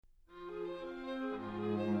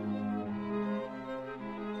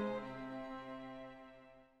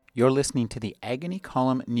You're listening to the Agony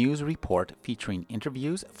Column News Report featuring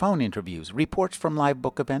interviews, phone interviews, reports from live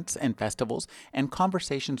book events and festivals, and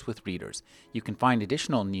conversations with readers. You can find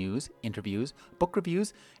additional news, interviews, book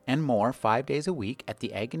reviews, and more 5 days a week at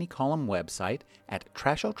the Agony Column website at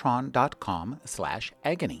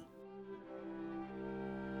trashotron.com/agony.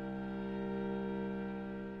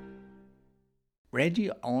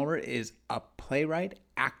 Reggie Oliver is a playwright,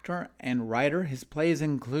 actor, and writer. His plays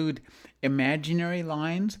include Imaginary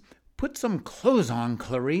Lines, Put Some Clothes On,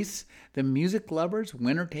 Clarice, The Music Lovers,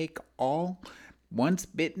 Winner Take All, Once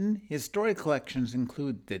Bitten. His story collections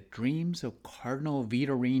include The Dreams of Cardinal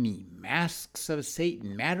Vitorini, Masks of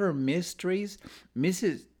Satan, Matter of Mysteries,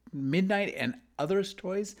 Mrs. Midnight and Other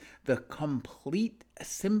Stories, The Complete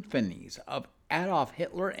Symphonies of Adolf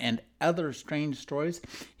Hitler, and Other Strange Stories.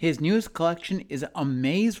 His newest collection is A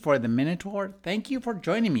Maze for the Minotaur. Thank you for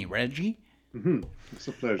joining me, Reggie. It's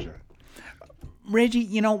a pleasure.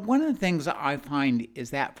 Reggie, one of the things I find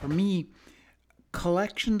is that for me,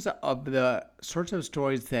 collections of the sorts of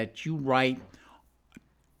stories that you write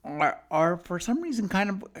are for some reason kind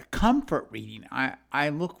of comfort reading. I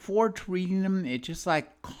look forward to reading them. It just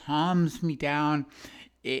like calms me down.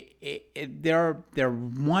 They're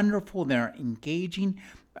wonderful. They're engaging.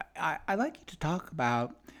 I'd like you to talk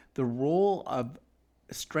about the role of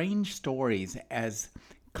strange stories as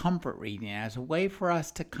comfort reading, as a way for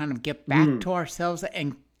us to kind of get back to ourselves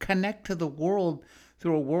and connect to the world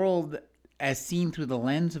through a world as seen through the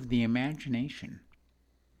lens of the imagination.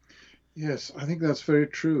 Yes, I think that's very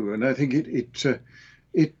true, and I think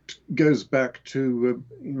it goes back to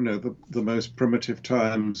the most primitive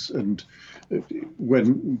times, and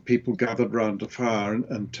when people gathered round a fire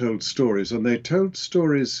and told stories, and they told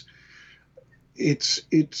stories. It's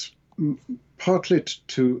partly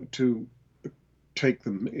to take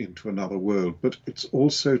them into another world, but it's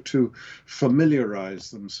also to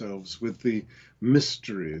familiarize themselves with the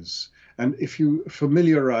mysteries. And if you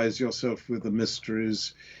familiarize yourself with the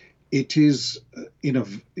mysteries, it is, in a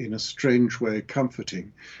strange way,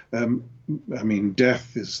 comforting.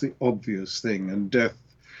 Death is the obvious thing, and death,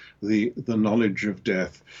 the knowledge of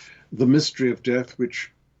death, the mystery of death,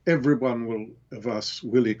 which everyone of us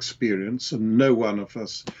will experience, and no one of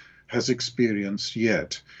us has experienced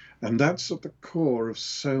yet. And that's at the core of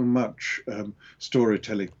so much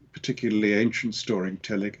storytelling, particularly ancient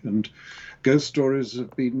storytelling. And ghost stories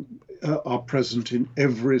are present in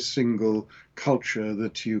every single culture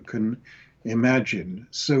that you can imagine.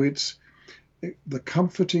 So the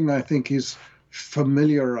comforting, I think, is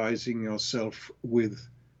familiarizing yourself with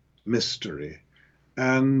mystery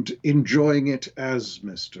and enjoying it as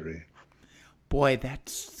mystery. Boy,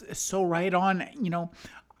 that's so right on.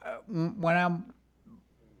 When I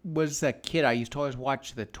was a kid, I used to always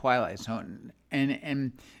watch The Twilight Zone,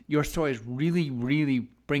 and your stories really, really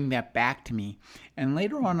bring that back to me. And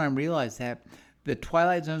later on, I realized that the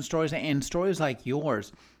Twilight Zone stories and stories like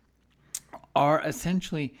yours are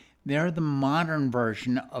essentially, they're the modern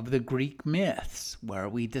version of the Greek myths, where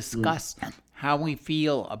we discuss how we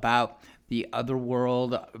feel about the other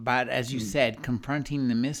world, about, as you said, confronting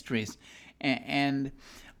the mysteries. And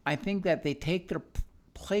I think that they take their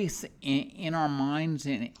place in our minds,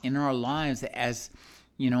 in our lives, as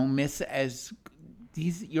myths, as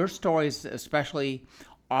these, your stories especially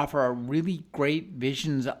offer really great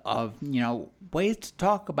visions of ways to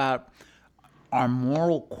talk about our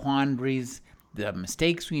moral quandaries, the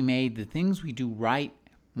mistakes we made, the things we do right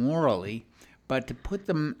morally, but to put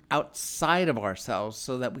them outside of ourselves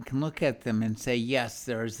so that we can look at them and say, yes,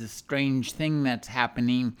 there's this strange thing that's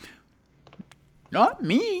happening. Not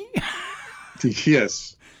me.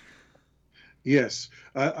 Yes.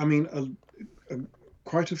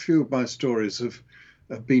 Quite a few of my stories have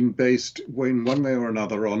been based in one way or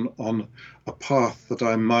another on a path that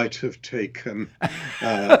I might have taken.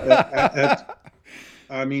 I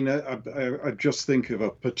just think of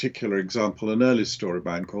a particular example, an early story of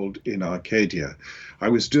mine called In Arcadia. I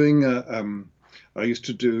used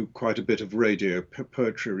to do quite a bit of radio,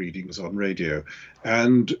 poetry readings on radio.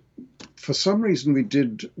 And for some reason, we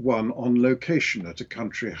did one on location at a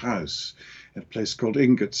country house at a place called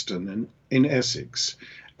Ingatstone in Essex.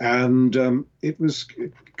 And it was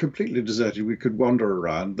completely deserted. We could wander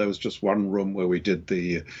around. There was just one room where we did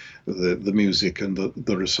the music and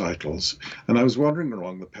the recitals. And I was wandering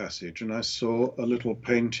along the passage, and I saw a little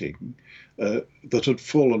painting that had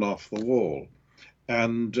fallen off the wall.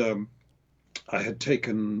 And I had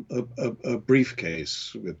taken a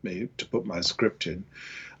briefcase with me to put my script in.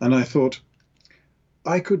 And I thought,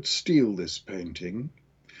 I could steal this painting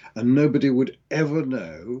and nobody would ever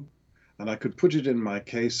know, and I could put it in my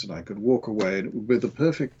case and I could walk away, and it would be the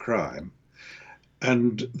perfect crime.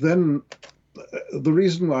 And then the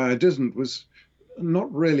reason why I didn't was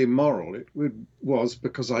not really moral. Was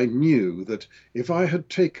because I knew that if I had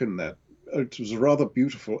taken that, it was a rather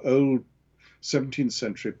beautiful old 17th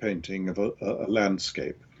century painting of a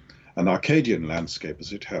landscape, an Arcadian landscape,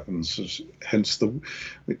 as it happens, hence the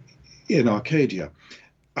in Arcadia.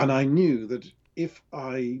 And I knew that if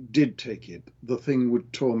I did take it, the thing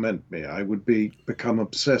would torment me. I would become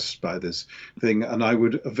obsessed by this thing, and I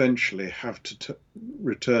would eventually have to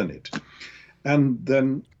return it. And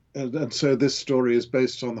then, and so this story is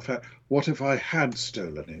based on the fact: what if I had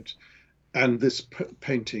stolen it, and this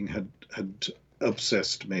painting had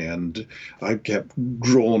obsessed me, and I kept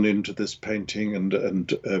drawn into this painting and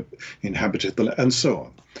inhabited and so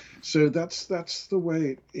on. So that's the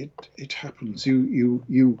way it happens.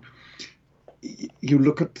 You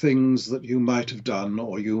look at things that you might have done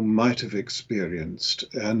or you might have experienced,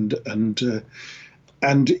 and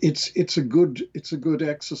it's a good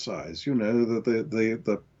exercise. You know,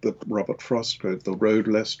 the Robert Frost quote, "The road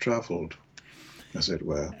less travelled," as it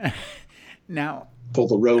were. Now, For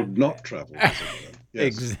the road not travelled, as it were. Yes.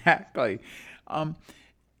 exactly. Um,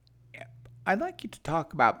 I'd like you to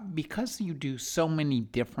talk about, because you do so many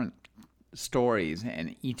different stories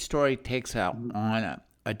and each story takes on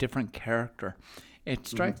a different character, it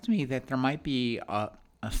strikes me that there might be a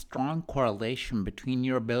strong correlation between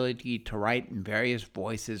your ability to write in various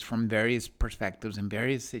voices from various perspectives in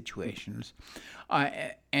various situations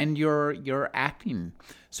and your acting.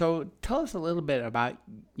 So tell us a little bit about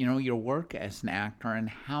your work as an actor and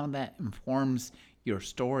how that informs your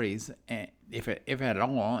stories, if at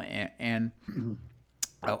all, and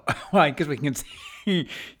well, I guess we can see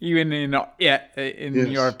even in your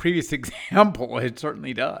Yes. previous example, it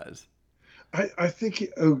certainly does. I think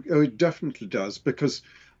it definitely does, because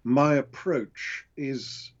my approach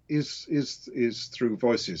is through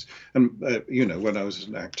voices. And when I was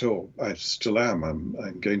an actor, I still am.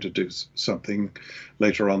 I'm going to do something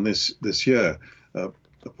later on this year, a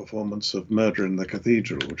performance of Murder in the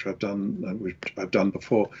Cathedral, which I've done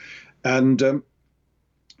before, and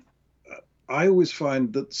I always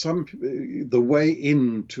find that the way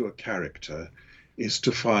into a character is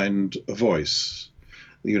to find a voice,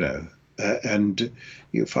 you know, and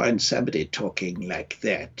you find somebody talking like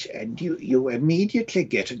that, and you immediately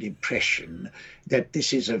get an impression that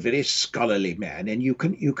this is a very scholarly man, and you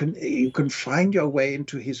can find your way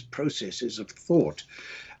into his processes of thought,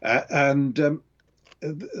 and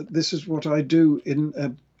this is what I do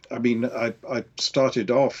in. I mean, I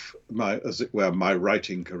started off as it were, my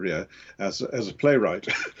writing career as a playwright,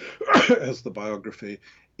 as the biography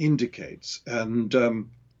indicates, and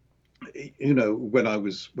when I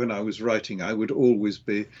was writing, I would always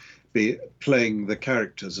be playing the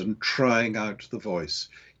characters and trying out the voice.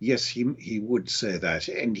 Yes, he would say that,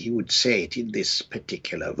 and he would say it in this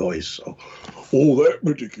particular voice, or that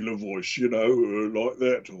particular voice, like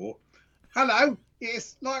that, or hello,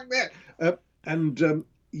 yes, like that, and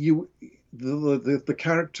you, the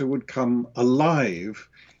character would come alive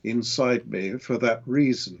inside me for that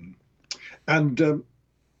reason, and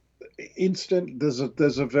incidentally,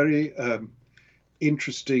 there's a very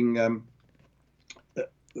interesting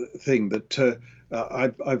thing that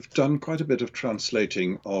I've done quite a bit of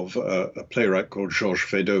translating of a playwright called Georges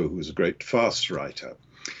Feydeau, who's a great farce writer.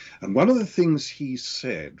 And one of the things he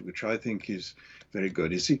said, which I think is very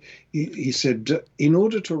good, is he said, in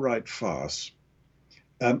order to write farce,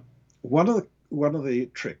 one of the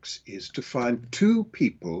tricks is to find two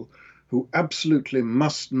people who absolutely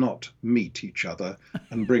must not meet each other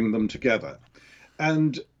and bring them together.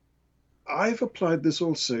 And I've applied this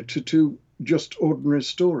also to just ordinary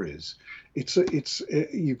stories.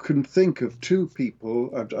 You can think of two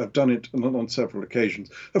people. I've done it on several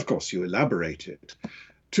occasions. Of course, you elaborate it.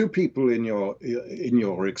 Two people in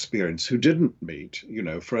your experience who didn't meet,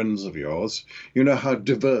 friends of yours. You know how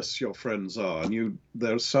diverse your friends are, and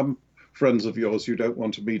there are some friends of yours you don't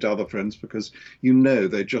want to meet other friends because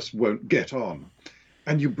they just won't get on,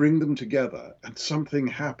 and you bring them together and something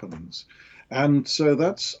happens. And so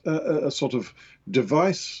that's a sort of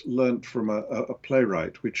device learnt from a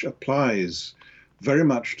playwright, which applies very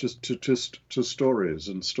much to stories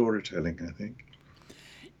and storytelling, I think.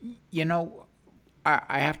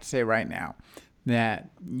 I have to say right now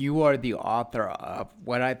that you are the author of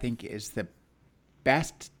what I think is the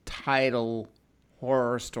best title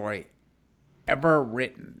horror story ever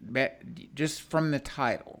written. Just from the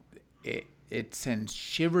title, it sends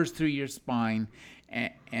shivers through your spine,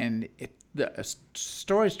 and the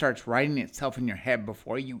story starts writing itself in your head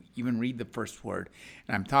before you even read the first word.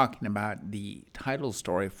 And I'm talking about the title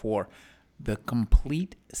story for The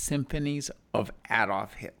Complete Symphonies of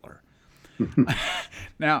Adolf Hitler.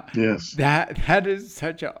 Now, Yes. that is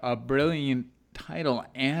such a brilliant title,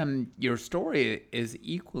 and your story is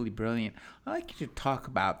equally brilliant. I'd like you to talk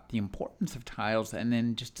about the importance of titles and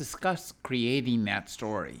then just discuss creating that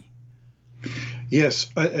story. Yes,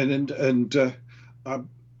 I, I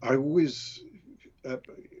always uh,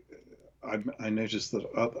 I noticed that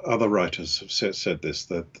other writers have said this,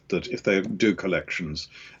 that if they do collections,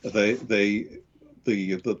 they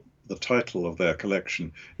the title of their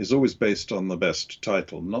collection is always based on the best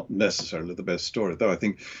title, not necessarily the best story. Though I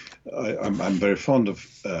think I'm very fond of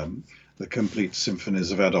the complete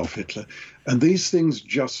symphonies of Adolf Hitler, and these things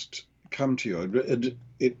just come to you.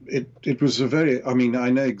 It was a very, I mean, I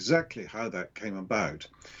know exactly how that came about.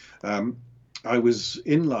 Um, I was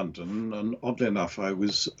in London, and oddly enough, I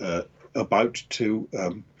was about to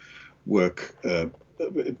work,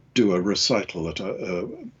 do a recital at a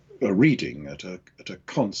reading at a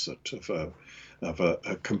concert of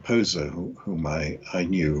a composer whom I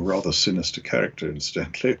knew, rather sinister character,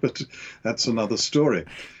 incidentally, but that's another story.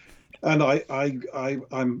 And I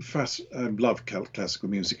love classical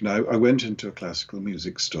music. Now I went into a classical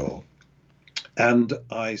music store and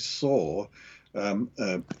I saw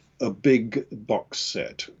a big box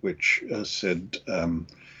set which said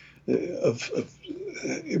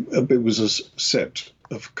it was a set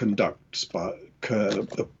of conducts by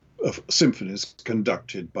of symphonies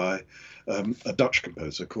conducted by a Dutch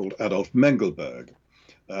composer called Adolf Mengelberg,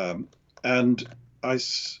 and I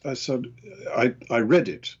said I read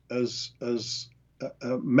it as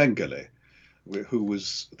Mengele, who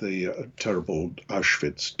was the terrible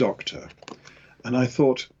Auschwitz doctor, and I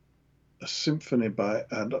thought a symphony by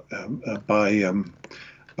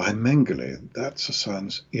Mengele. That's a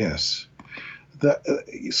science, yes. That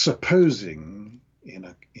supposing in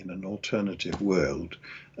an alternative world,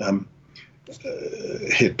 um,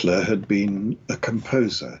 Hitler had been a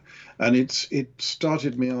composer, and it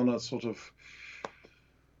started me on a sort of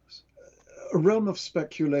a realm of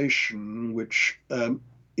speculation, which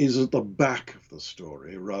is at the back of the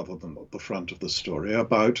story rather than at the front of the story,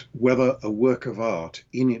 about whether a work of art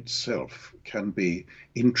in itself can be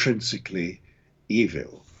intrinsically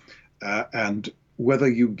evil, and whether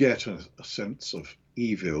you get a sense of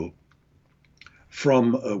evil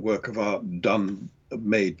from a work of art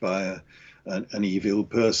made by an evil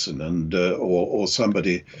person and or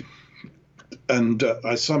somebody. And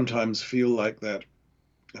I sometimes feel like that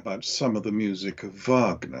about some of the music of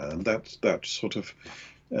Wagner, and that sort of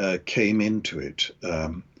came into it.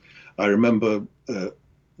 I remember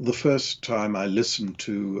the first time I listened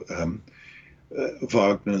to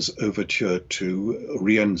Wagner's overture to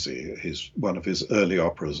Rienzi, one of his early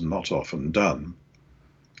operas, Not Often Done,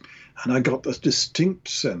 and I got this distinct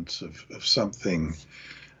sense of something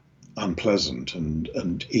unpleasant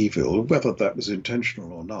and evil, whether that was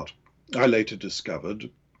intentional or not. I later discovered,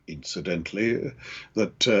 incidentally,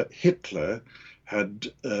 that Hitler had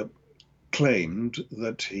claimed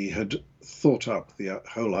that he had thought up the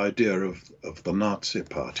whole idea of the Nazi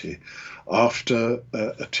Party after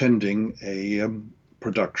attending a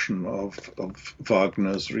production of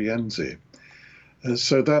Wagner's Rienzi.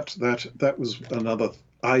 So that was another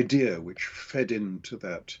idea which fed into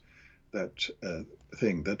that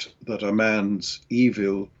thing that a man's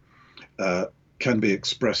evil can be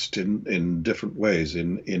expressed in different ways.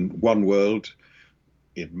 In one world,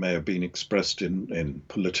 it may have been expressed in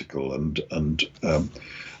political and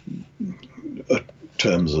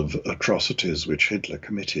terms of atrocities which Hitler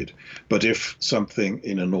committed. But if something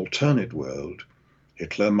in an alternate world,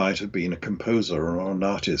 Hitler might have been a composer or an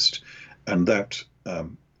artist, and that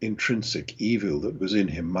intrinsic evil that was in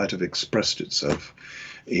him might have expressed itself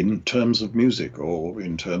in terms of music or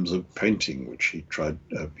in terms of painting, which he tried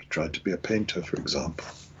to be a painter, for example.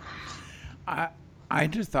 I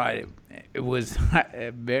just thought it was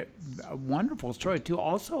a wonderful story too.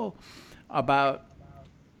 Also about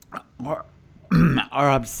our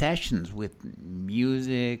our obsessions with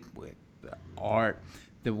music, with art,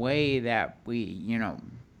 the way that we,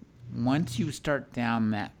 once you start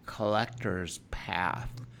down that collector's path,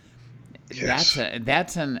 Yes.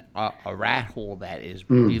 that's a rat hole that is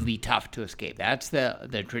really tough to escape. That's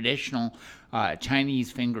the traditional Chinese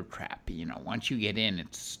finger trap. Once you get in,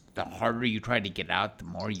 it's the harder you try to get out, the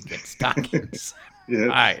more you get stuck Yes.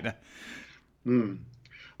 inside.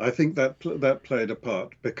 I think that played a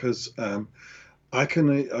part because I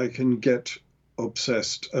can get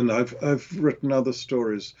obsessed, and I've written other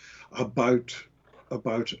stories about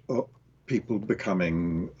people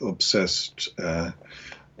becoming obsessed.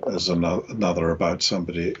 As another about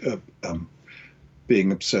somebody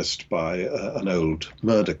being obsessed by an old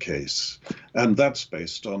murder case, and that's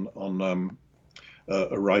based on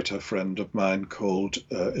a writer friend of mine called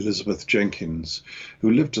Elizabeth Jenkins,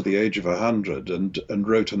 who lived to the age of 100 and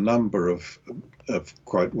wrote a number of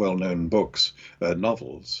quite well-known books,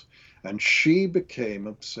 novels. And she became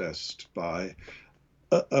obsessed by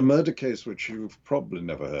a murder case which you've probably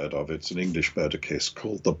never heard of. It's an English murder case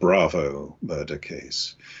called the Bravo murder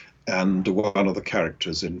case. And one of the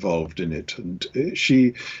characters involved in it. And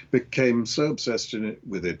she became so obsessed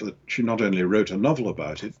with it that she not only wrote a novel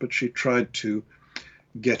about it, but she tried to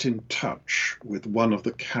get in touch with one of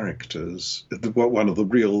the characters, one of the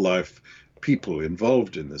real life people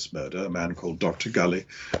involved in this murder, a man called Dr. Gully,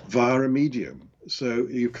 via a medium. So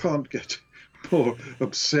you can't get more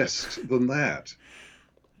obsessed than that.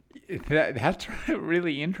 That's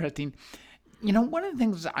really interesting. You know, one of the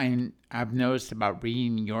things I've noticed about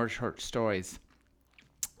reading your short stories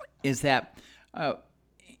is that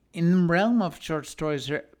in the realm of short stories,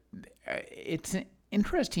 it's an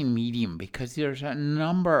interesting medium because there's a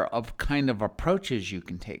number of kind of approaches you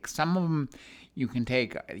can take. Some of them you can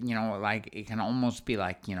take, you know, like it can almost be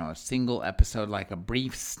like, you know, a single episode, like a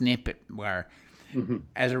brief snippet where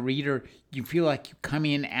as a reader, you feel like you come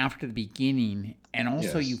in after the beginning and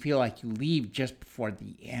also you feel like you leave just before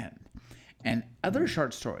the end. And other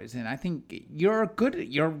short stories, and I think you're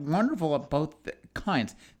wonderful at both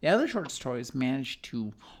kinds. The other short stories manage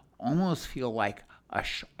to almost feel like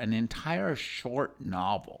an entire short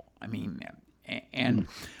novel. I mean, and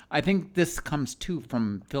I think this comes too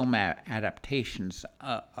from film adaptations.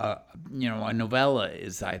 You know, a novella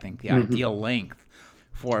is, I think, the ideal length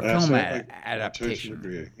for a film adaptation. I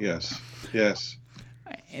totally agree. Yes, yes.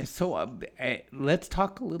 So let's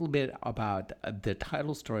talk a little bit about the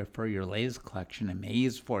title story for your latest collection, A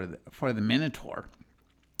Maze for the Minotaur.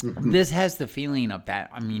 This has the feeling of that.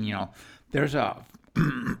 I mean, you know, there's a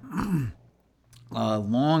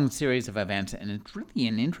long series of events, and it's really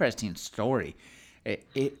an interesting story.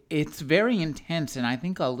 It's very intense, and I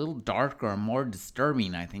think a little darker, more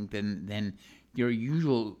disturbing, I think, than your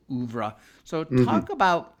usual oeuvre. So talk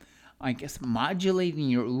about, I guess, modulating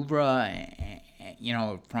your oeuvre, you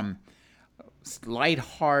know, from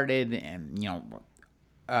lighthearted and, you know,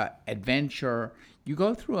 adventure. You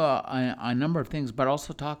go through a number of things, but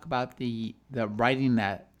also talk about the writing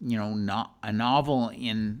that, you know, a novel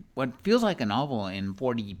in what feels like a novel in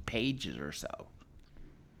 40 pages or so.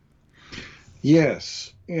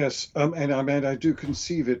 Yes, yes, and I mean I do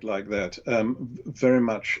conceive it like that, very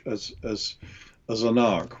much as an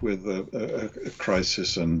arc with a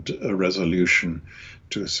crisis and a resolution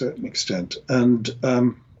to a certain extent. And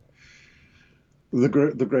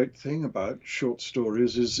the great thing about short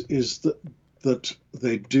stories is that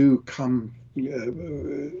they do come.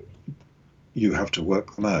 You have to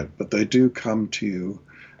work them out, but they do come to you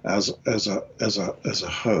as a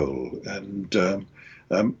whole. And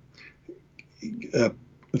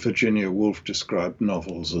Virginia Woolf described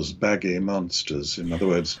novels as baggy monsters. In other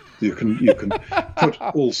words, you can put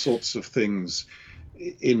all sorts of things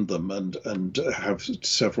in them and have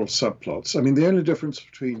several subplots. I mean, the only difference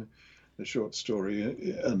between a short story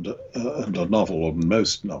and a novel, or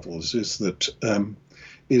most novels, is that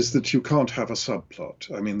you can't have a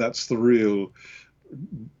subplot. I mean, that's the real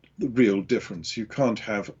difference. You can't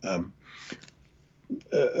have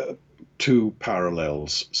two parallel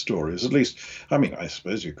stories. At least, I mean, I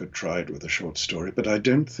suppose you could try it with a short story, but I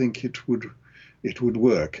don't think it would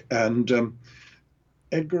work. And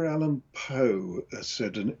Edgar Allan Poe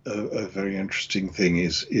said a very interesting thing.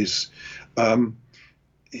 He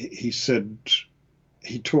said,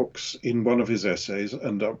 he talks in one of his essays,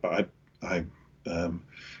 and I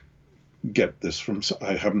get this from,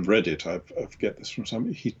 I haven't read it, I get this from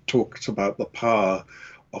some, he talks about the power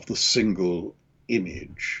of the single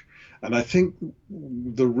image. And I think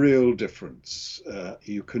the real difference,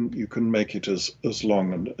 you can make it as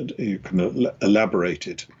long and you can elaborate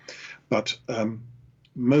it, but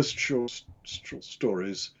most short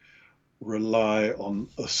stories rely on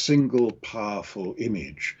a single powerful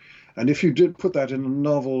image. And if you did put that in a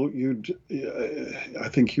novel, I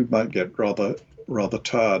think you might get rather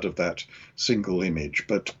tired of that single image.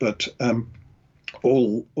 But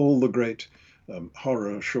all the great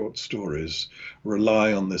horror short stories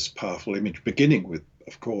rely on this powerful image, beginning with,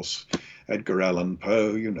 of course, Edgar Allan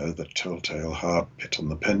Poe, you know, The Telltale Heart, Pit on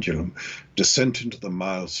the Pendulum, Descent into the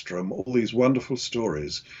Maelstrom, all these wonderful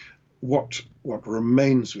stories. What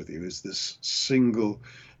remains with you is this single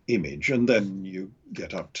image, and then you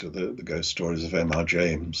get up to the ghost stories of M.R.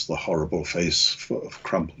 James, The Horrible Face of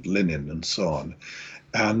Crumpled Linen, and so on.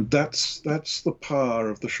 And that's the power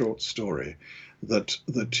of the short story,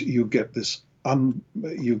 that you get this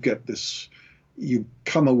you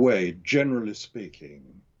come away, generally speaking,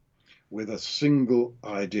 with a single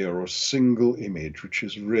idea or a single image, which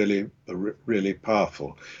is really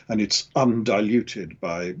powerful, and it's undiluted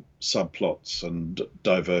by subplots and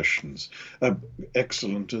diversions,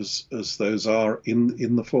 excellent as those are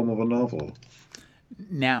in the form of a novel.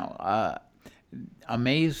 Now, A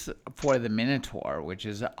Maze for the Minotaur, which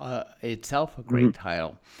is itself a great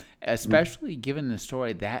title, especially given the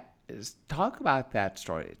story that is. Talk about that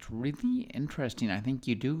story. It's really interesting. I think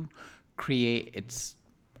you do create it's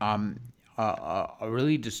a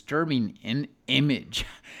really disturbing image.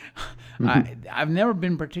 I've never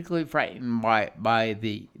been particularly frightened by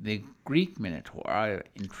the Greek Minotaur. I'm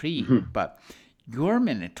intrigued, but your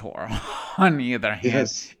Minotaur, on the other hand,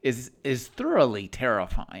 Yes. is thoroughly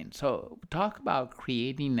terrifying. So talk about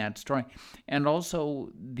creating that story, and also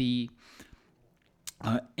the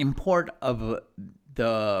import of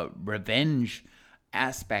the revenge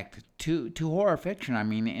aspect to horror fiction. I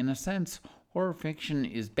mean, in a sense, horror fiction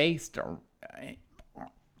is based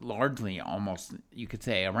largely, almost you could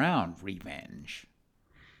say, around revenge.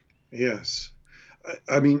 Yes.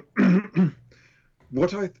 I mean,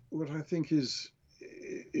 what I think is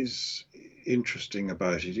interesting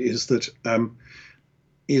about it is that I'm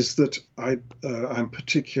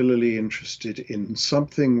particularly interested in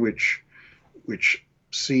something which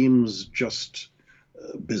seems just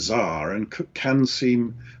bizarre and can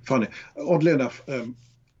seem funny. Oddly enough,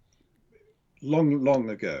 long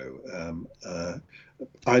ago,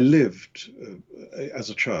 I lived as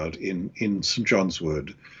a child in St John's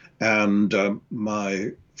Wood, and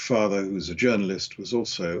my father, who's a journalist, was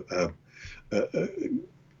also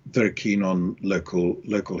very keen on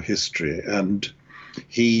local history, and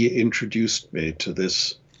he introduced me to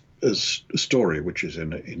this story, which is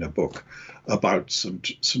in a book about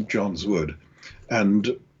St John's Wood,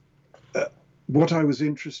 and what I was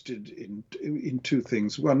interested in two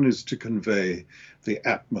things. One is to convey the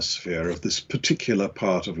atmosphere of this particular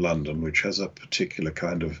part of London, which has a particular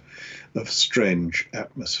kind of strange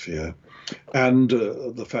atmosphere, and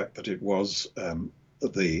the fact that it was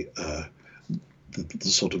the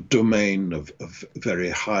sort of domain of very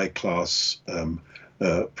high class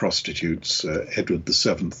prostitutes. Edward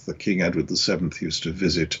VII, the King Edward VII, used to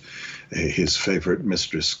visit his favorite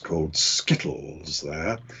mistress called Skittles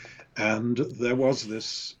there. And there was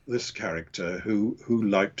this character who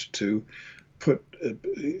liked to throw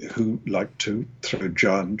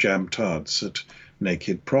jam tarts at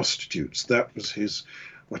naked prostitutes. That was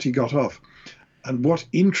what he got off. And what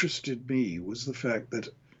interested me was the fact that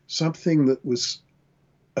something that was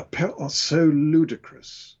so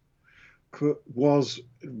ludicrous was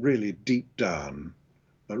really deep down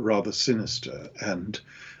rather sinister, and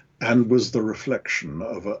was the reflection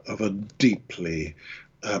of a deeply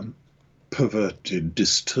perverted,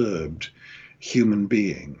 disturbed human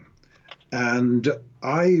being. And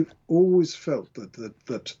I always felt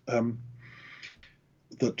that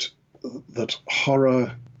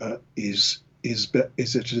horror is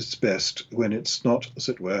at its best when it's not, as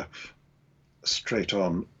it were, straight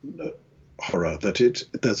on horror. That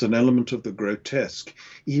there's an element of the grotesque,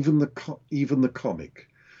 even the comic,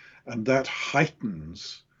 and that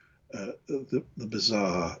heightens the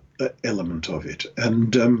bizarre element of it.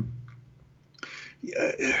 And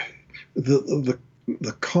the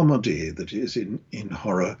comedy that is in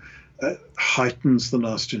horror heightens the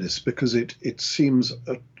nastiness, because it seems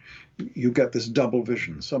you get this double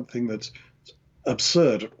vision, something that's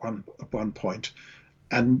absurd at one point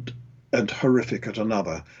and horrific at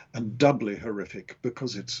another, and doubly horrific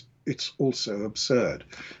because it's also absurd.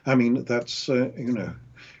 I mean, that's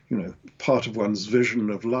part of one's vision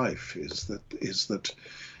of life is that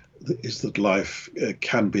life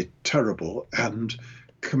can be terrible and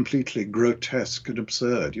completely grotesque and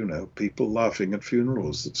absurd. People laughing at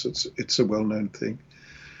funerals. It's a well-known thing.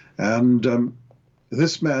 And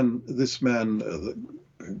this man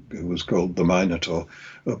who was called the Minotaur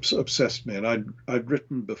obsessed me, and I'd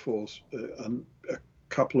written before a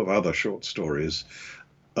couple of other short stories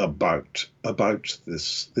about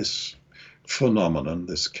this phenomenon,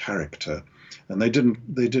 this character, and they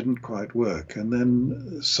didn't quite work. And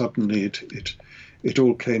then suddenly it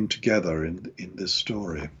all came together in this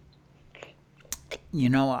story.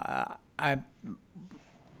 The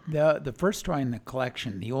first story in the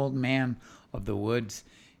collection, The Old Man of the Woods,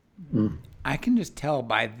 I can just tell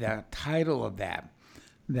by the title of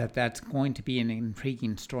that's going to be an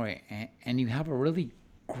intriguing story. And you have a really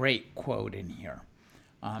great quote in here.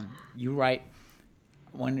 You write,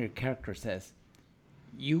 one of your characters says,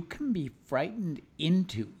 "You can be frightened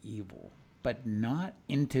into evil, but not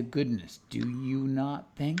into goodness. Do you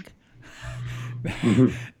not think?"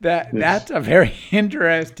 That's a very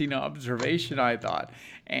interesting observation, I thought.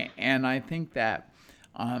 And I think that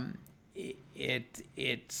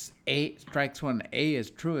it's A strikes when A is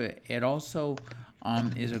true. It also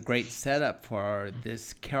is a great setup for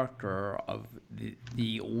this character of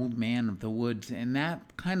the old man of the woods, and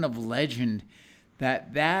that kind of legend.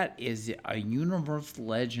 That is a universal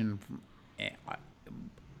legend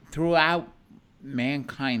throughout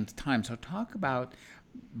mankind's time. So talk about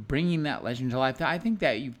bringing that legend to life. I think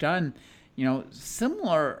that you've done,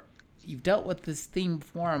 similar. You've dealt with this theme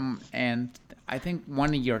before, and I think one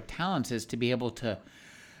of your talents is to be able to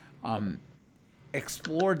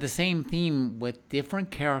explore the same theme with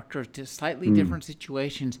different characters to slightly different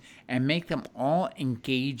situations and make them all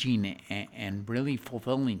engaging and really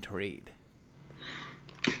fulfilling to read.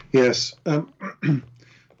 Yes, I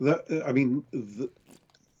mean,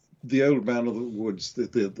 the old man of the woods,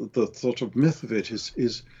 the sort of myth of it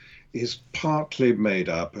is partly made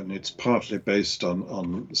up, and it's partly based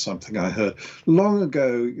on something I heard long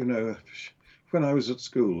ago. When I was at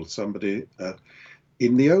school, somebody.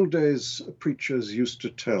 In the old days, preachers used to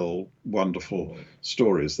tell wonderful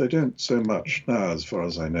stories. They don't so much now, as far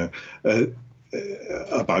as I know,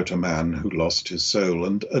 about a man who lost his soul,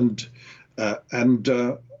 and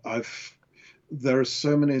I've there are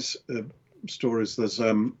so many stories. There's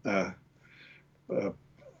a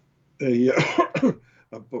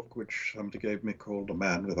book which somebody gave me called "A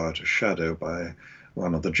Man Without a Shadow" by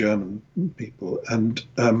one of the German people, and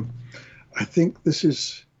I think this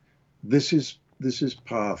is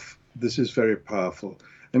powerful. This is very powerful.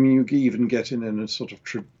 I mean, you even get in a sort of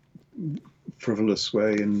frivolous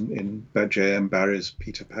way in J.M. Barrie's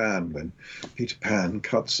Peter Pan, when Peter Pan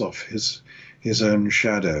cuts off his own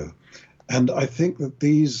shadow. And I think that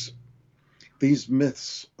these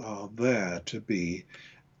myths are there to be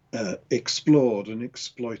explored and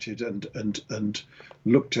exploited and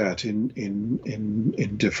looked at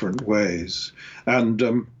in different ways.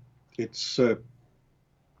 And it's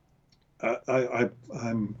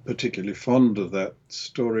I'm particularly fond of that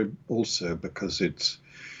story also because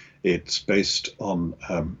it's based on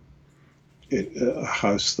a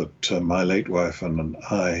house that my late wife and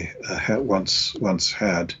I once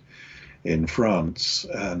had in France,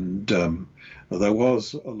 and there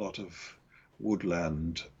was a lot of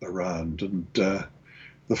woodland around, and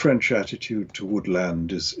the French attitude to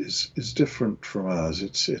woodland is different from ours.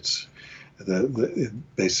 It's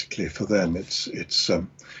basically for them it's a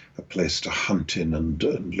place to hunt in and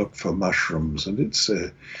look for mushrooms, and it's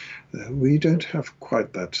we don't have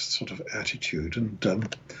quite that sort of attitude,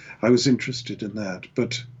 and I was interested in that,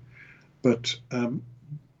 but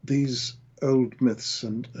these old myths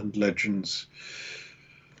and legends,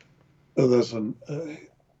 others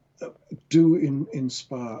do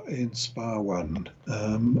inspire one,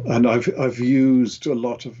 and I've used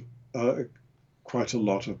quite a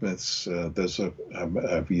lot of myths.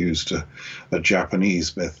 I've used a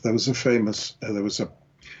Japanese myth. There was a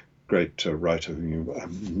great writer who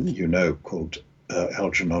you know called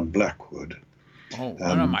Algernon Blackwood. Oh,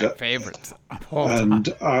 one of my favorites of all time.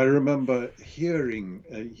 And I remember hearing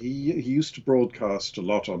he used to broadcast a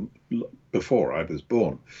lot before I was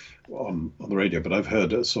born on the radio, but I've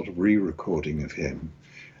heard a sort of re-recording of him,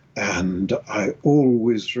 and I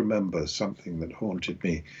always remember something that haunted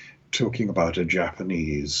me, talking about a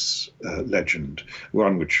Japanese legend,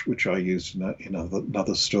 one which I used in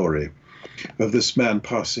another story, of this man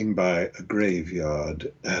passing by a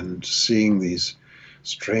graveyard and seeing these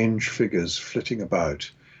strange figures flitting about,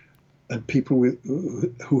 and people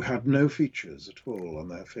who had no features at all on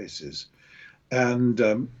their faces.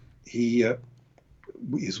 And he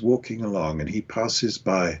is walking along, and he passes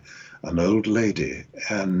by an old lady,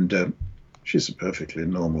 and she's a perfectly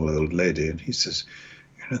normal old lady, and he says,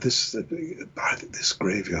 this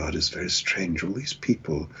graveyard is very strange. All these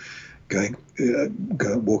people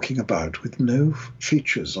walking about with no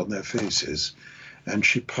features on their faces. And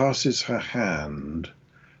she passes her hand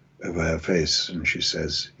over her face and she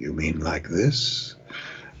says, "You mean like this?"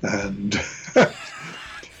 And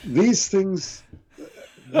these things,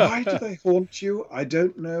 why do they haunt you? I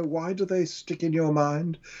don't know. Why do they stick in your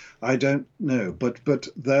mind? I don't know. But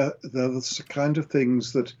they're the kind of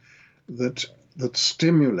things that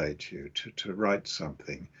stimulate you to write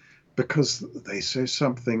something, because they say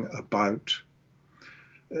something about.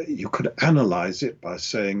 You could analyze it by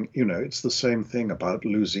saying, it's the same thing about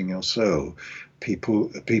losing your soul. People,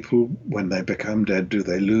 when they become dead, do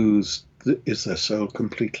they lose? Is their soul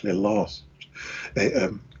completely lost?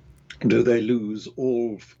 Do they lose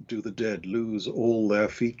all? Do the dead lose all their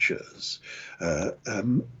features?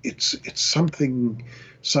 It's something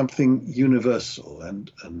universal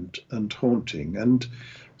and haunting, and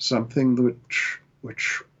something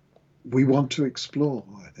which we want to explore,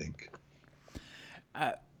 I think.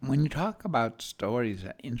 When you talk about stories,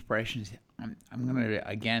 inspirations, I'm going to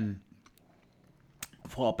again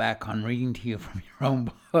fall back on reading to you from your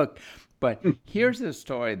own book. But here's a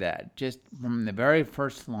story that just from the very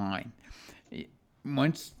first line,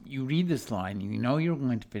 once you read this line, you know you're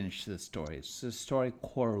going to finish the story. It's the story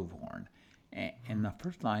Corrivorn. And the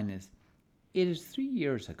first line is, "It is 3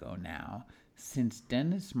 years ago now since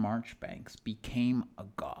Dennis Marchbanks became a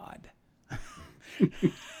god."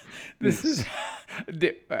 This is.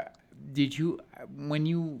 Did you, when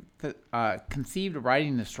you conceived of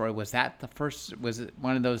writing the story, was that the first? Was it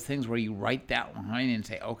one of those things where you write that line and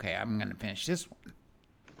say, "Okay, I'm going to finish this one"?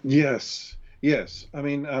 Yes, yes. I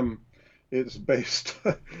mean, it's based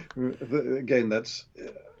again. That's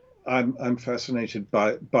I'm fascinated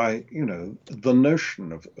by the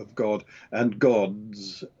notion of God and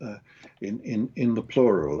gods in the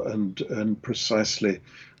plural and precisely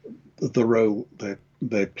the role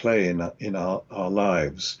they play in our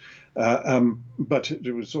lives. But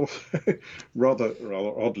it was also rather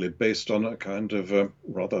oddly based on a kind of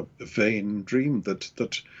rather vain dream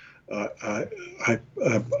that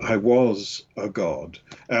I was a god,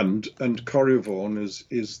 and Corrivorn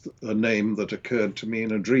is a name that occurred to me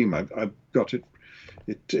in a dream. I got it.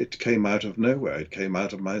 It came out of nowhere. It came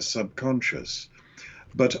out of my subconscious.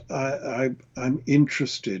 But I'm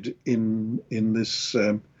interested in this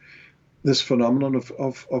this phenomenon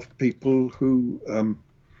of people who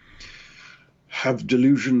have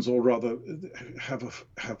delusions, or rather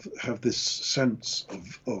have this sense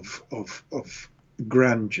of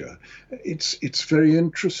grandeur. It's very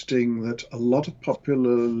interesting that a lot of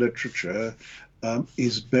popular literature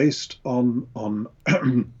is based on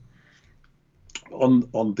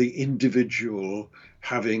on the individual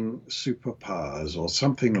having superpowers or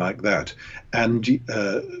something like that, and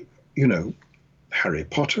Harry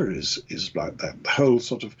Potter is like that. The whole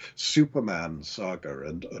sort of Superman saga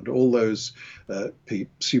and all those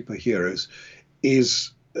superheroes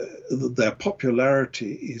is their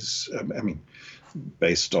popularity is, I mean,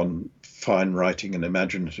 based on fine writing and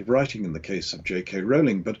imaginative writing in the case of J.K.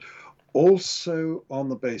 Rowling, but also on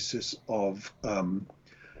the basis of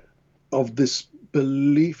this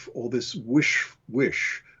belief or this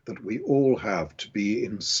wish that we all have to be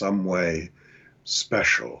in some way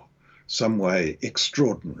special, some way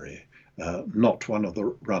extraordinary, not one of the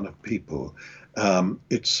run of people.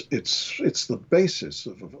 It's the basis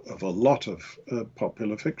of a lot of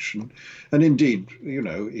popular fiction, and indeed,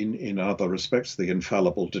 in other respects, the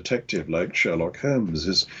infallible detective like Sherlock Holmes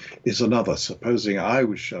is another. Supposing I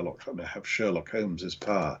was Sherlock, I have Sherlock Holmes's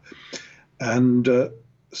power, and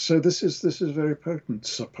so this is very potent.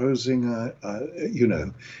 Supposing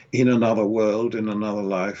in another world, in another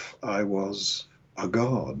life, I was a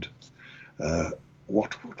god.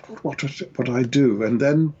 What would I do? And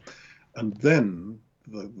then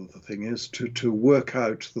the thing is to work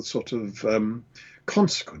out the sort of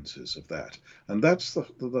consequences of that, and that's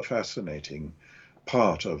the fascinating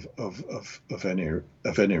part of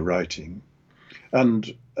any writing.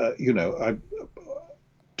 And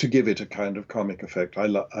to give it a kind of comic effect,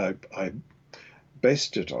 I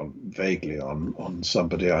based it vaguely on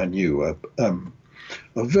somebody I knew,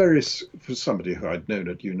 for somebody who I'd known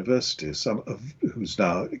at university, who's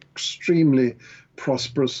now extremely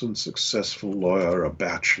prosperous and successful lawyer, a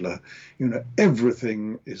bachelor.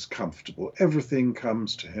 Everything is comfortable. Everything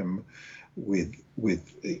comes to him with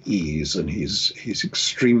ease, and he's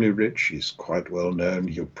extremely rich. He's quite well known.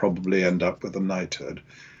 He'll probably end up with a knighthood.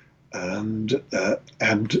 And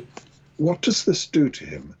what does this do to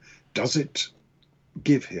him? Does it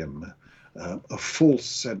give him a false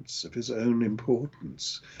sense of his own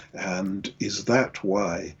importance? And is that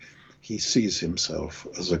why he sees himself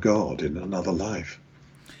as a god in another life?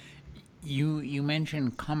 You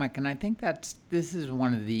mentioned comic, and I think this is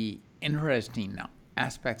one of the interesting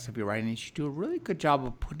aspects of your writing. Is you do a really good job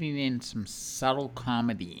of putting in some subtle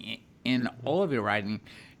comedy in all of your writing,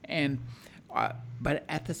 and but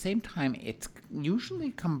at the same time, it's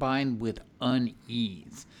usually combined with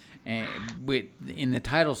unease. In the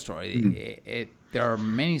title story, there are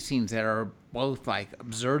many scenes that are both like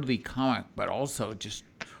absurdly comic, but also just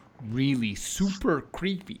really super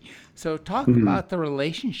creepy. So talk about the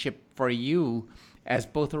relationship for you as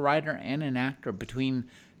both a writer and an actor between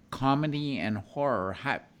comedy and horror.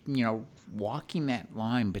 Walking that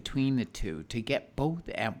line between the two to get both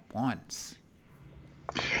at once.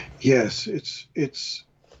 Yes, it's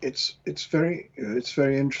very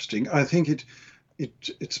interesting. I think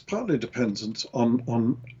it's partly dependent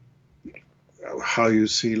on how you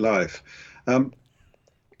see life.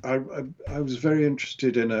 I was very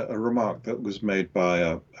interested in a remark that was made by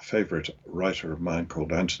a favorite writer of mine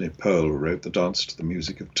called Anthony Powell, who wrote The Dance to the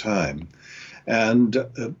Music of Time. And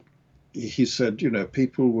he said,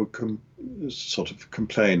 people would sort of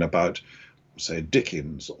complain about, say,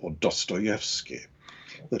 Dickens or Dostoevsky,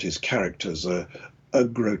 that his characters are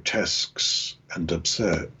grotesques and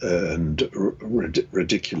absurd and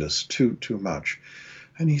ridiculous too much.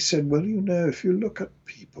 And he said, well, if you look at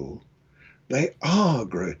people, they are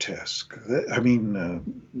grotesque. I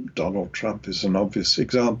mean, Donald Trump is an obvious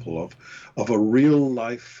example of a real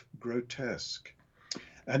life grotesque.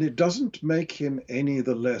 And it doesn't make him any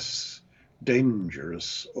the less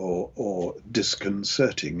dangerous or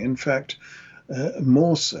disconcerting. In fact,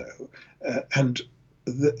 more so. And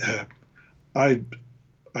I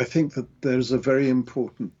I think that there's a very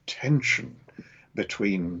important tension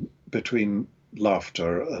between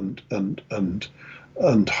laughter and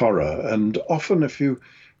horror. And often, if you're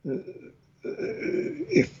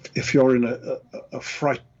in a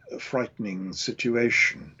frightening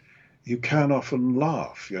situation, you can often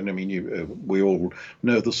laugh. I mean, we all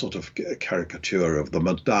know the sort of caricature of the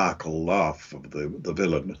maniacal laugh of the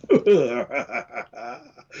villain,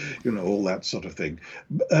 all that sort of thing.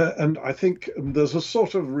 And I think there's a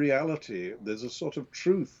sort of reality, there's a sort of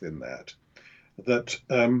truth in that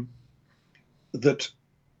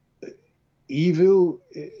evil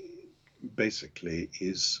basically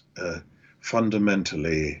is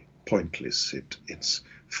fundamentally pointless. It's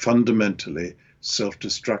fundamentally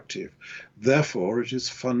self-destructive. Therefore, it is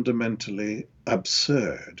fundamentally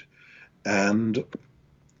absurd. And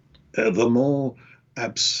the more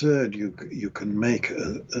absurd you can make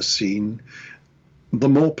a scene, the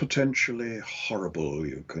more potentially horrible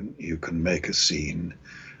you can make a scene.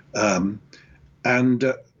 And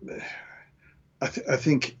I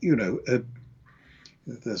think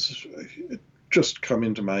there's just come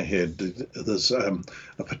into my head. There's a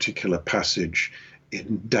particular passage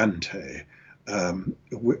in Dante,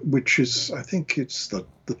 which is, I think it's the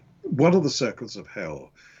one of the circles of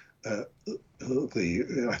hell. I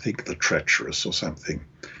think the treacherous or something,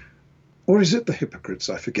 or is it the hypocrites?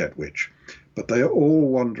 I forget which, but they are all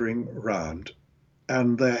wandering round,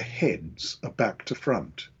 and their heads are back to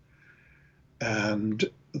front, and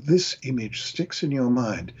this image sticks in your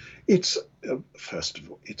mind. It's first of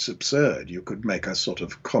all, it's absurd. You could make a sort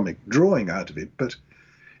of comic drawing out of it, but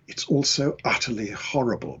it's also utterly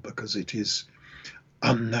horrible because it is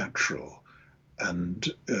unnatural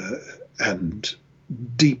and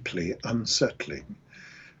deeply unsettling.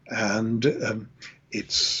 And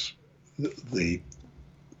it's the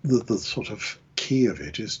sort of key of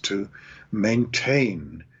it is to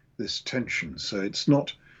maintain this tension. So it's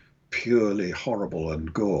not purely horrible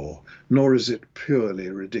and gore, nor is it purely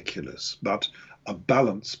ridiculous, but a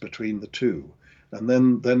balance between the two. And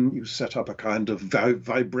then you set up a kind of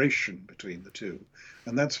vibration between the two.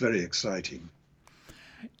 And that's very exciting.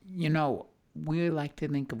 We like to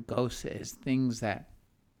think of ghosts as things that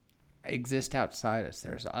exist outside us.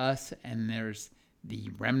 There's us, and there's the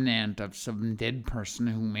remnant of some dead person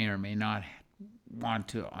who may or may not want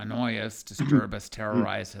to annoy us, disturb us,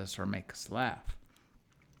 terrorize us, or make us laugh.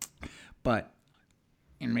 But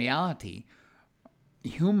in reality,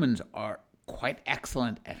 humans are quite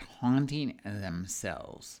excellent at haunting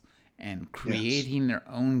themselves and creating their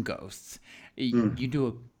own ghosts. You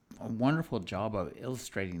do a wonderful job of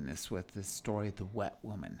illustrating this with the story of the wet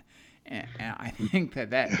woman. And I think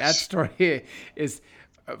that story is,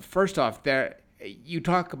 first off, you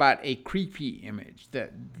talk about a creepy image.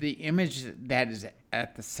 The image that is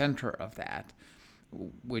at the center of that,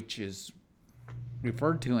 which is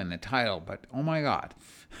referred to in the title, but oh my God,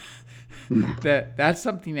 that's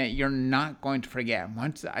something that you're not going to forget.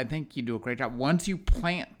 I think you do a great job. Once you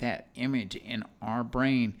plant that image in our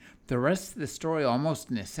brain, the rest of the story,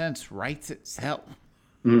 almost in a sense, writes itself.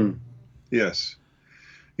 Yes.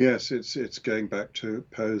 Yes, it's going back to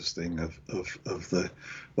Poe's thing of the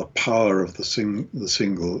power of the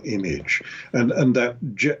single image, and that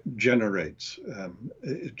generates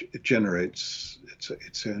it generates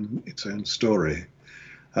its own story.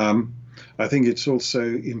 I think it's also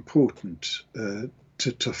important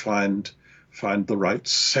to find the right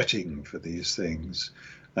setting for these things,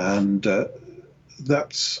 and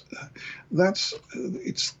that's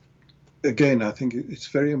it's again. I think it's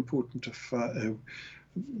very important to find.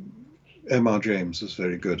 M.R. James is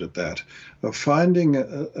very good at that, of finding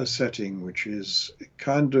a setting which is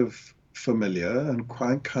kind of familiar and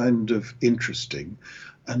quite kind of interesting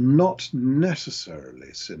and not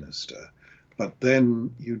necessarily sinister, but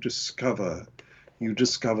then you discover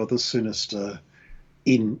the sinister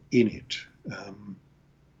in it.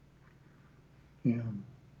 Yeah.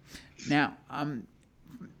 Now,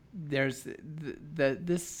 there's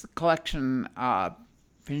this collection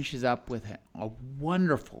finishes up with a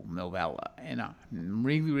wonderful novella, and I'm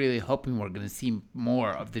really, really hoping we're going to see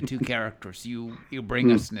more of the two characters you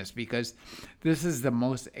bring us in this, because this is the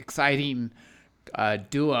most exciting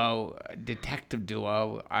detective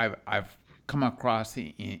duo I've come across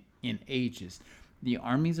in ages. The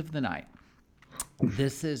Armies of the Night.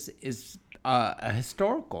 This is a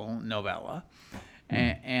historical novella,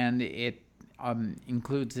 and it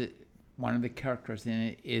includes one of the characters in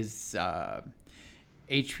it is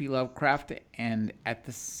H.P. Lovecraft, and at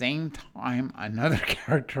the same time, another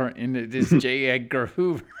character in it is J. Edgar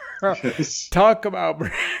Hoover. Yes. Talk about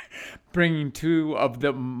bringing two of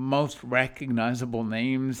the most recognizable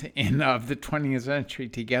names of the 20th century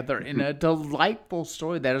together in a delightful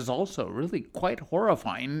story that is also really quite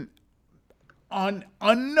horrifying on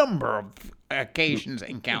a number of occasions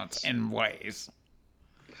and counts and ways.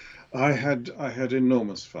 I had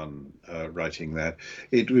enormous fun writing that.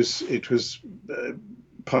 It was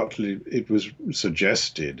partly it was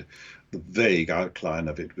suggested, the vague outline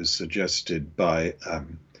of it was suggested by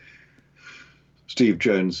Steve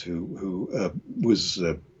Jones, who was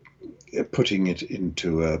putting it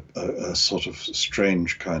into a sort of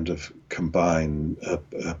strange kind of combined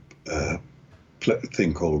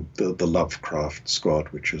thing called the Lovecraft Squad,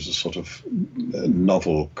 which is a sort of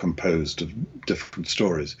novel composed of different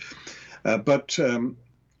stories. But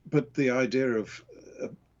the idea of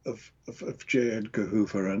J. Edgar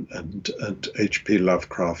Hoover and H.P.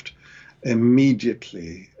 Lovecraft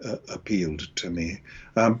immediately appealed to me.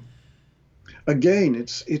 Again,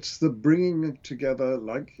 it's the bringing together,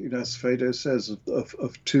 like as Fado says,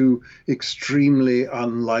 of two extremely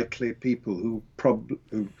unlikely people who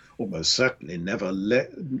almost certainly never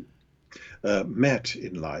met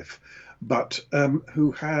in life, but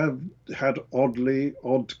who have had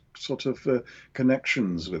odd sort of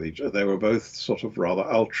connections with each other. They were both sort of rather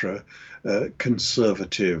ultra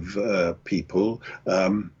conservative people.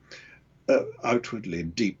 Outwardly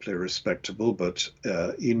deeply respectable, but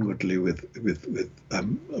inwardly with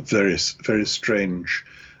very strange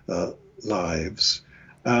lives.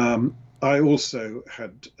 I also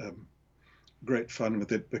had great fun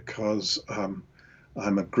with it because I'm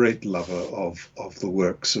a great lover of the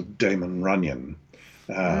works of Damon Runyon.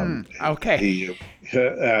 Okay.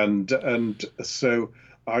 And so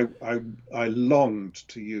I longed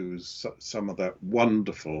to use some of that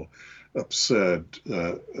wonderful, absurd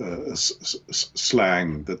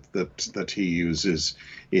slang that he uses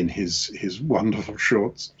in his wonderful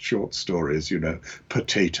short stories.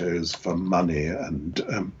 Potatoes for money,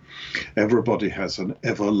 and everybody has an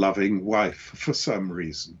ever-loving wife for some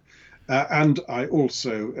reason. And I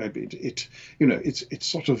also it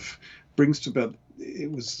sort of brings to bear.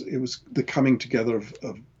 It was the coming together of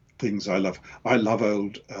things I love. I love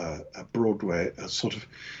old Broadway sort of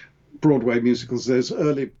Broadway musicals. There's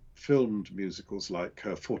early filmed musicals like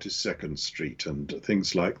 42nd Street and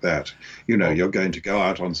things like that. You're going to go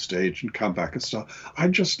out on stage and come back a star. I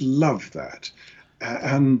just love that,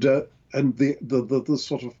 and the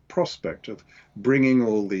sort of prospect of bringing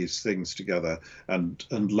all these things together, and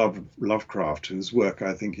Lovecraft, whose work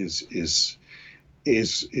I think is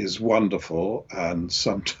wonderful and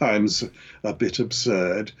sometimes a bit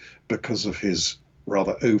absurd because of his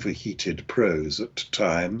rather overheated prose at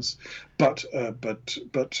times, but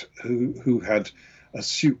who had a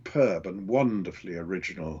superb and wonderfully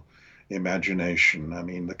original imagination. I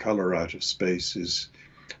mean, The Color Out of Space is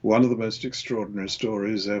one of the most extraordinary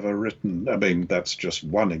stories ever written. I mean, that's just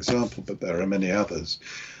one example, but there are many others.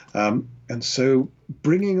 And so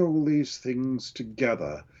bringing all these things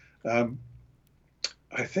together,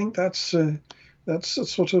 I think that's a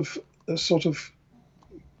sort of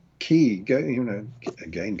key.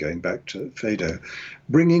 Again, going back to Fado,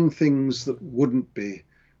 bringing things that wouldn't be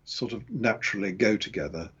sort of naturally go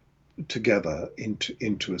together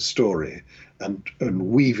into a story, and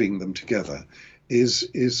weaving them together is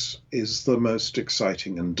the most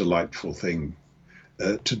exciting and delightful thing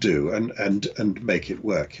to do, and make it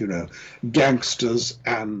work. Gangsters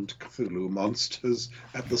and Cthulhu monsters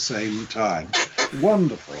at the same time.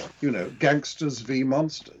 Wonderful. Gangsters v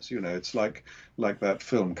monsters. It's like that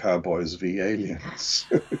film Cowboys v Aliens.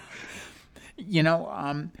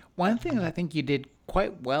 One thing that I think you did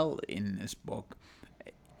quite well in this book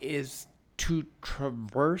is to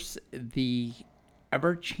traverse the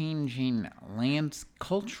ever-changing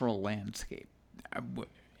cultural landscape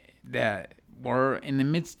that we're in the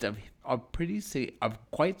midst of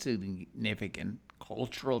quite significant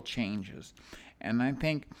cultural changes. And I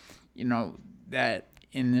think, that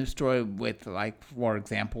in this story with, like, for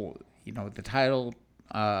example, the title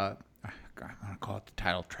I'm going to call it the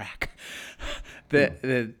title track.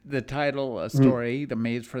 The title story, The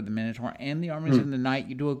Maze for the Minotaur, and The Armies in the Night.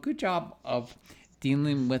 You do a good job of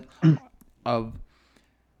dealing with, of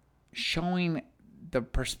showing the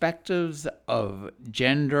perspectives of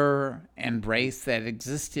gender and race that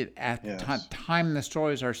existed at the time the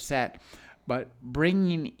stories are set, but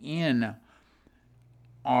bringing in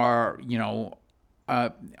our,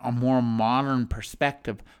 a more modern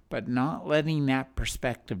perspective, but not letting that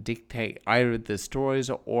perspective dictate either the stories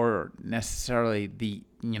or necessarily the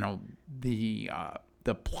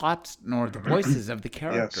plots nor the voices of the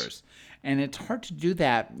characters. And it's hard to do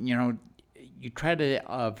that. You try to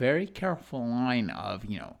a very careful line of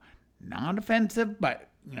not offensive, but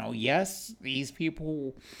yes, these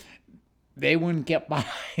people, they wouldn't get by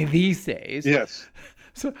these days. Yes.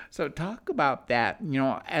 So talk about that.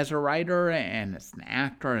 As a writer and as an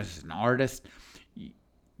actor, as an artist,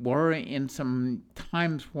 we're in some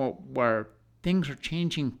times where things are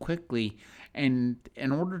changing quickly, and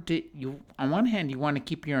in order to on one hand, you want to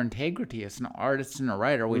keep your integrity as an artist and a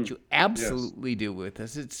writer, which you absolutely do with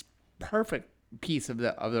this. It's perfect piece of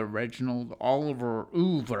the original Oliver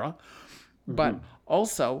oeuvre, but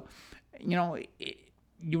also,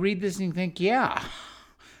 you read this and you think, yeah.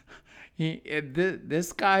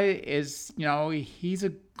 This guy is, he's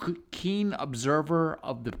a keen observer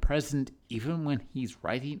of the present, even when he's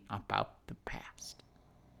writing about the past.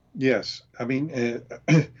 Yes, I mean,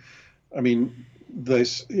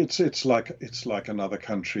 this it's like another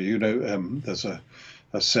country. There's a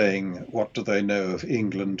saying: "What do they know of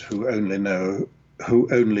England? Who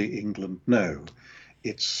only England know."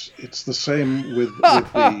 It's the same with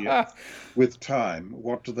time.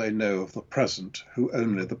 What do they know of the present? Who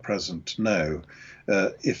only the present know.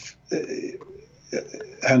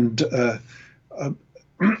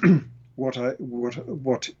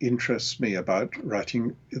 What interests me about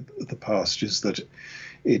writing the past is that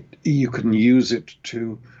you can use it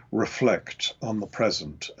to reflect on the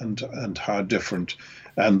present and how different,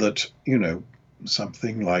 and that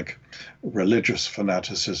something like religious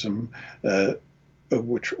fanaticism.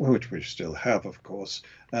 Which we still have, of course,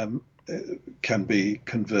 can be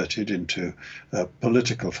converted into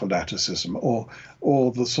political fanaticism, or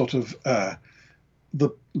the sort of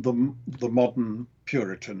the modern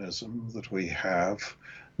Puritanism that we have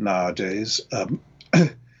nowadays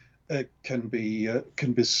can be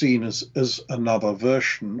seen as another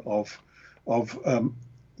version of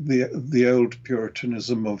the old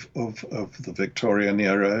Puritanism of the Victorian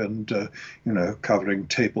era, and covering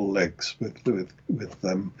table legs with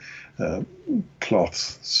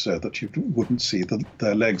cloths so that you wouldn't see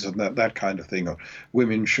their legs and that kind of thing, or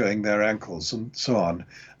women showing their ankles and so on.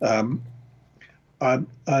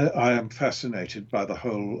 I am fascinated by the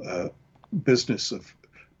whole business of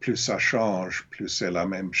plus ça change, plus c'est la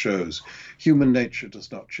même chose. Human nature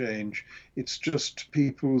does not change. It's just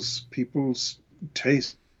people's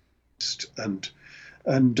taste. And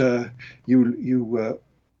you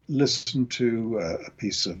listen to a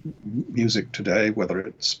piece of music today, whether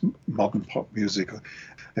it's modern pop music, or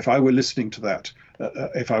if I were listening to that,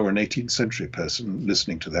 if I were an 18th century person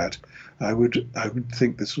listening to that, I would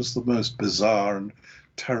think this was the most bizarre and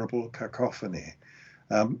terrible cacophony.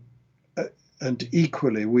 And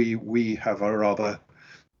equally, we have a rather.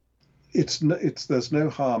 There's no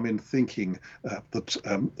harm in thinking that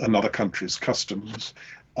another country's customs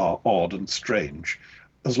are odd and strange,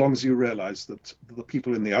 as long as you realize that the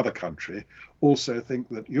people in the other country also think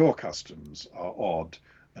that your customs are odd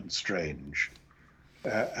and strange,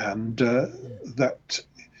 and that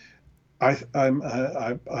I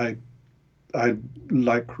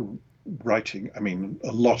like writing. I mean,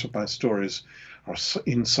 a lot of my stories are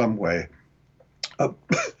in some way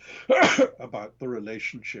about the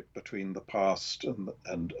relationship between the past and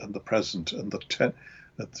the present, and the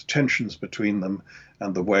tensions between them,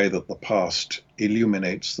 and the way that the past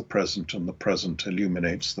illuminates the present and the present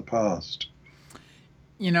illuminates the past.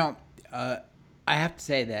 I have to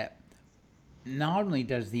say that not only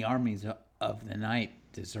does The Armies of the Night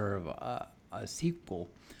deserve a sequel,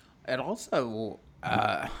 it also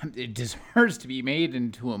it deserves to be made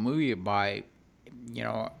into a movie by,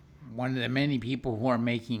 one of the many people who are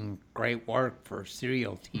making great work for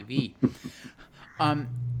serial TV.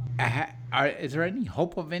 Is there any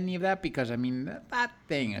hope of any of that? Because that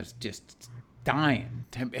thing is just dying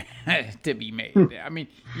to be made. I mean,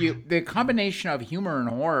 the combination of humor and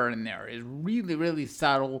horror in there is really, really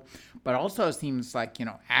subtle, but also seems like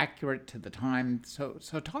accurate to the time. So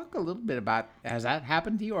talk a little bit about, has that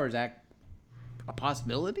happened to you, or is that a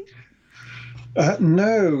possibility?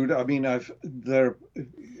 No, I mean I've there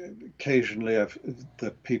occasionally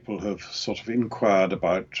that people have sort of inquired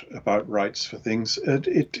about rights for things.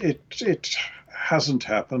 It hasn't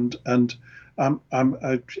happened, and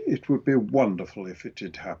it would be wonderful if it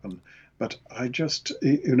did happen. But I just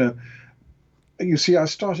you see, I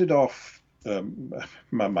started off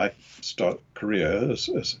my start career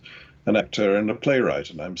as an actor and a playwright,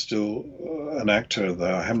 and I'm still an actor,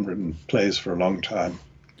 though I haven't written plays for a long time.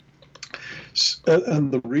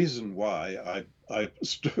 And the reason why I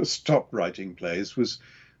stopped writing plays was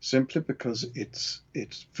simply because it's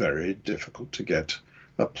very difficult to get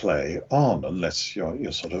a play on unless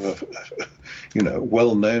you're sort of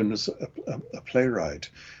well known as a playwright,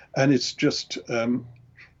 and it's just a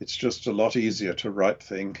lot easier to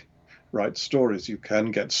write stories. You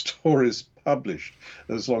can get stories published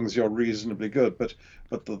as long as you're reasonably good, but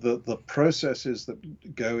the processes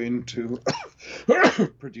that go into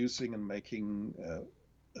producing and making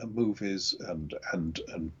movies and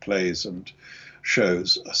plays and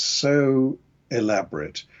shows are so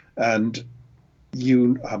elaborate. And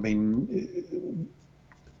I mean,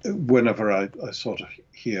 whenever I sort of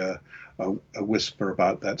hear a whisper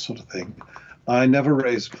about that sort of thing, I never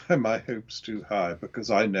raise my hopes too high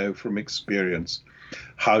because I know from experience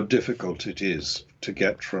how difficult it is to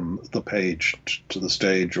get from the page to the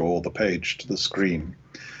stage or the page to the screen.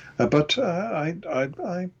 But I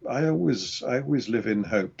always live in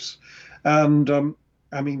hopes, and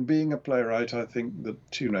I mean, being a playwright, I think that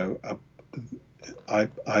I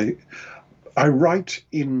I write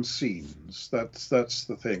in scenes. That's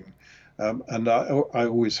the thing, and I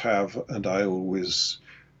always have, and I always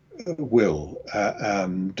will,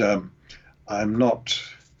 and I'm not.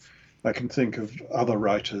 I can think of other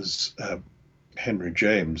writers. Henry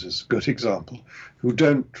James is a good example, who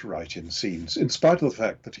don't write in scenes, in spite of the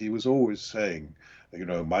fact that he was always saying,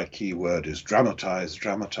 my key word is dramatize,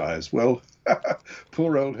 dramatize. Well,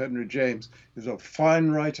 poor old Henry James is a fine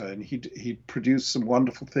writer, and he produced some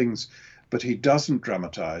wonderful things, but he doesn't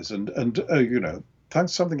dramatize. And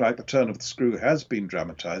thanks something like The Turn of the Screw has been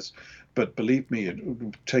dramatized, but believe me, it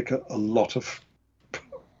would take a lot of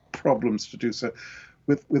problems to do so.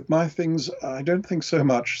 With my things, I don't think so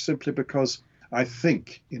much, simply because I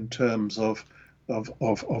think in terms of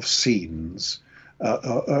scenes.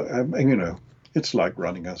 It's like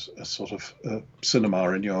running a sort of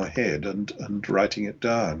cinema in your head and writing it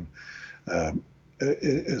down,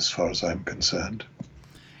 as far as I'm concerned.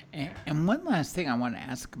 And one last thing I want to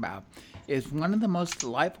ask about is one of the most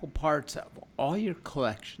delightful parts of all your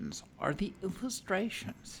collections are the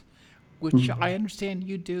illustrations, which I understand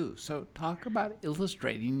you do. So talk about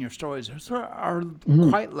illustrating your stories. Those are Mm.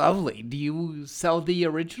 quite lovely. Do you sell the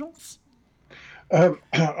originals?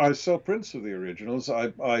 I sell prints of the originals.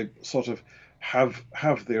 I sort of have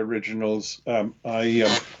the originals. I'll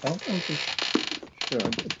just show. I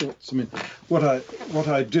brought some in. What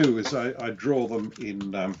I do is I draw them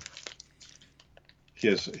in.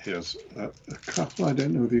 Here's a couple. I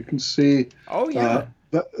don't know if you can see. Oh, yeah.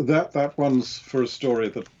 That one's for a story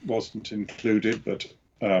that wasn't included, but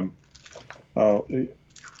I'll,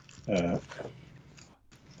 uh,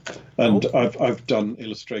 and Oh, I've done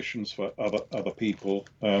illustrations for other people.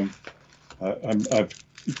 I've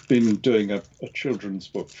been doing a children's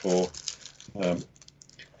book um,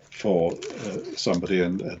 for somebody,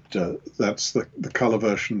 and that's the color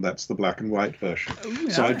version. That's the black and white version. oh,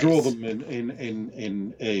 So I draw nice. them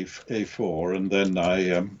in A4, and then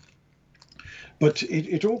I. But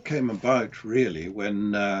it all came about really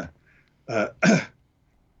when uh,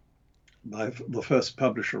 the first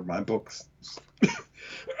publisher of my books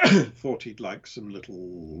thought he'd like some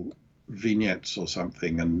little vignettes or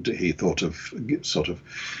something, and he thought of sort of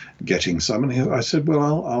getting some. And I said,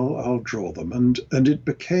 "Well, I'll draw them," and it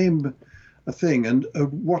became a thing. And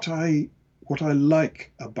what I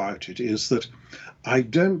like about it is that I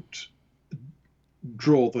don't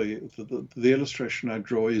draw the illustration I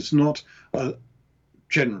draw is not,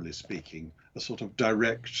 generally speaking, a sort of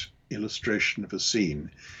direct illustration of a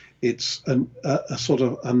scene. It's a sort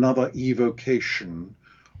of another evocation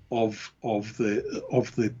of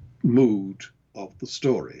the mood of the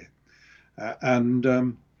story, and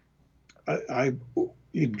I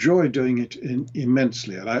enjoy doing it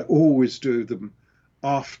immensely, and I always do them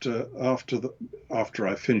after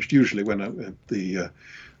I finished. Usually, when the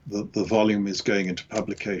volume is going into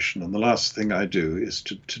publication, and the last thing I do is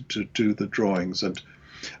to do the drawings, and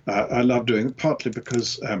I love doing it partly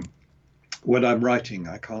because. When I'm writing,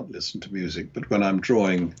 I can't listen to music, but when I'm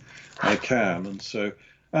drawing, I can, and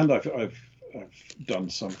I've done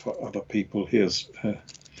some for other people. Here's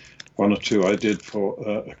one or two I did for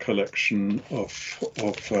a collection by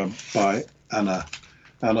Anna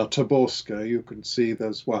Taborska. You can see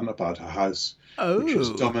there's one about a house which is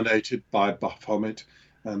dominated by Baphomet,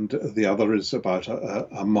 and the other is about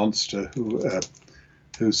a monster who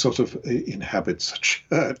sort of inhabits a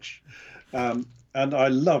church. And I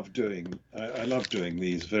love doing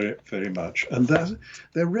these very, very much, and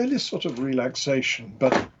they're really sort of relaxation.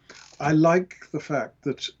 But I like the fact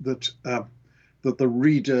that the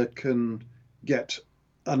reader can get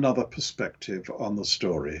another perspective on the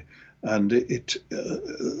story, and it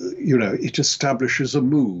establishes a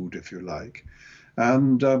mood, if you like,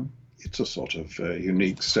 and it's a sort of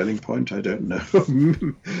unique selling point. I don't know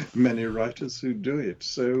many writers who do it.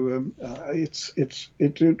 So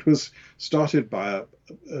it was started by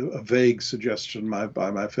a vague suggestion by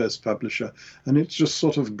my first publisher, and it's just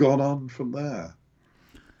sort of gone on from there.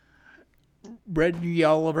 Reggie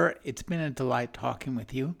Oliver, it's been a delight talking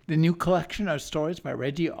with you. The new collection of stories by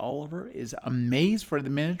Reggie Oliver is A Maze for the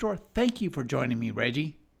Minotaur. Thank you for joining me,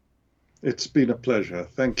 Reggie. It's been a pleasure.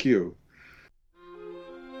 Thank you.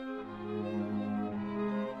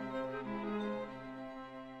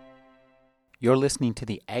 You're listening to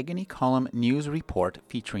the Agony Column News Report,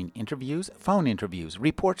 featuring interviews, phone interviews,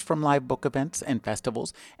 reports from live book events and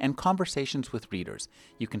festivals, and conversations with readers.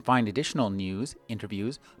 You can find additional news,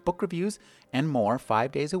 interviews, book reviews, and more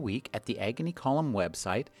 5 days a week at the Agony Column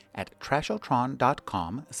website at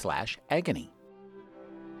trashotron.com/agony.